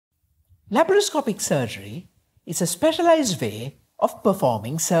Laparoscopic surgery is a specialized way of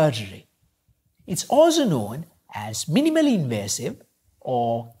performing surgery. It's also known as minimally invasive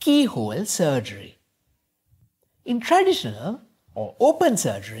or keyhole surgery. In traditional or open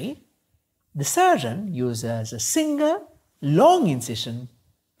surgery, the surgeon uses a single long incision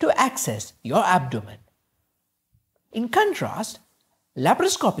to access your abdomen. In contrast,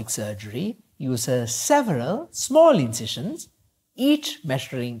 laparoscopic surgery uses several small incisions, each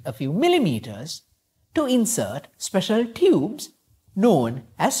measuring a few millimeters, to insert special tubes known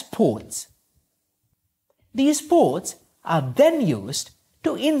as ports. These ports are then used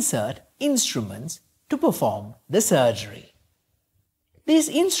to insert instruments to perform the surgery. These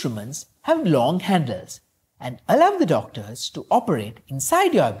instruments have long handles and allow the doctors to operate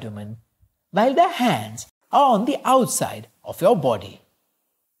inside your abdomen while their hands are on the outside of your body.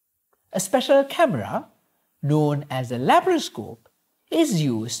 A special camera, known as a laparoscope, is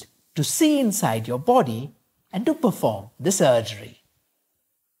used to see inside your body and to perform the surgery.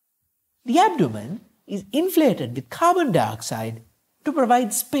 The abdomen is inflated with carbon dioxide to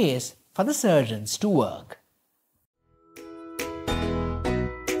provide space for the surgeons to work.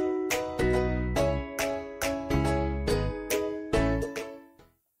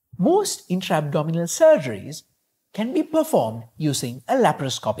 Most intra-abdominal surgeries can be performed using a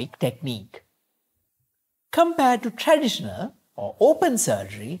laparoscopic technique. Compared to traditional or open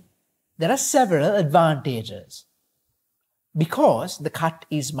surgery, there are several advantages. Because the cut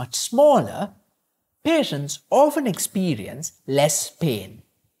is much smaller, patients often experience less pain.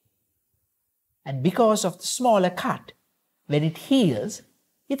 And because of the smaller cut, when it heals,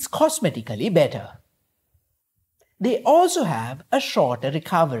 it's cosmetically better. They also have a shorter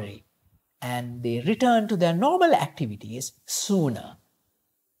recovery, and they return to their normal activities sooner.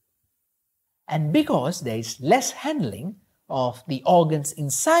 And because there is less handling of the organs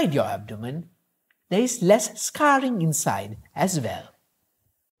inside your abdomen, there is less scarring inside as well.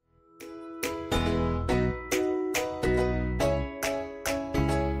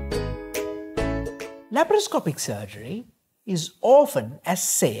 Laparoscopic surgery is often as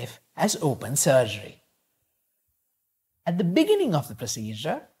safe as open surgery. At the beginning of the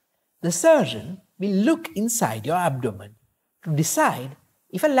procedure, the surgeon will look inside your abdomen to decide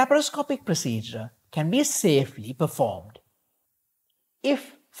if a laparoscopic procedure can be safely performed.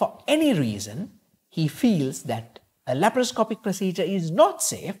 If for any reason he feels that a laparoscopic procedure is not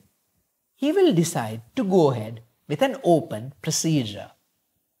safe, he will decide to go ahead with an open procedure.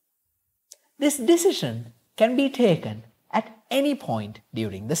 This decision can be taken at any point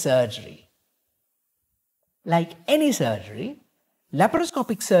during the surgery. Like any surgery,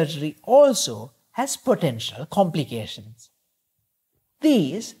 laparoscopic surgery also has potential complications.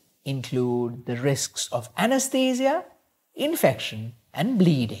 These include the risks of anesthesia, infection, and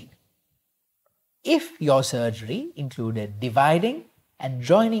bleeding. If your surgery included dividing and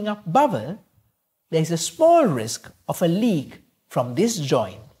joining up bowel, there is a small risk of a leak from this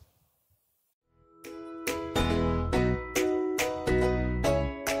joint.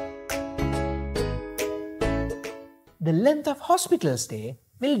 The length of hospital stay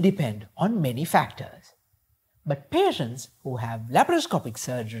will depend on many factors, but patients who have laparoscopic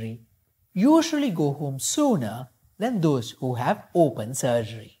surgery usually go home sooner than those who have open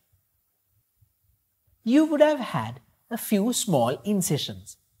surgery. You would have had a few small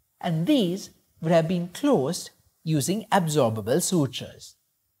incisions, and these would have been closed using absorbable sutures.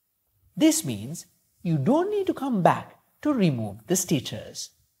 This means you don't need to come back to remove the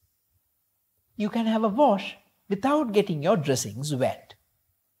stitches. You can have a wash without getting your dressings wet.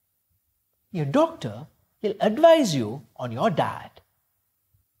 Your doctor will advise you on your diet.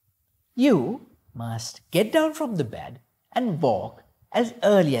 You must get down from the bed and walk as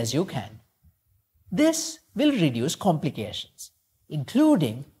early as you can. This will reduce complications,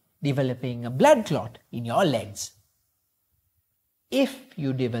 including developing a blood clot in your legs. If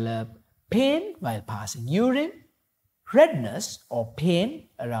you develop pain while passing urine, redness or pain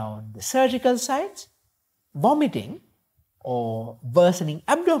around the surgical sites, vomiting, or worsening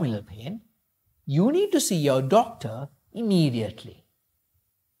abdominal pain, you need to see your doctor immediately.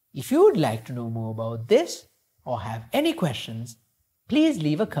 If you would like to know more about this or have any questions, please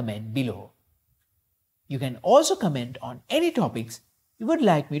leave a comment below. You can also comment on any topics you would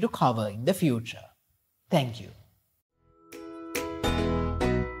like me to cover in the future. Thank you.